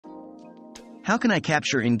How can I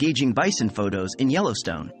capture engaging bison photos in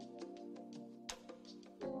Yellowstone?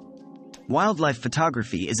 Wildlife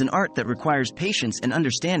photography is an art that requires patience and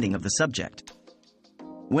understanding of the subject.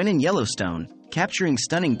 When in Yellowstone, capturing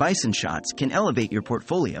stunning bison shots can elevate your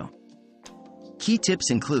portfolio. Key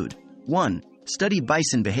tips include: 1. Study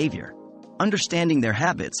bison behavior. Understanding their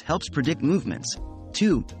habits helps predict movements.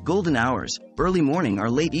 2. Golden hours, early morning or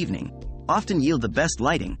late evening, often yield the best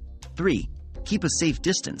lighting. 3. Keep a safe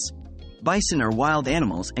distance. Bison are wild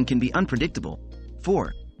animals and can be unpredictable.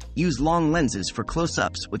 4. Use long lenses for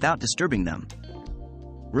close-ups without disturbing them.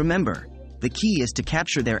 Remember, the key is to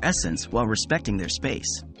capture their essence while respecting their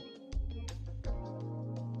space.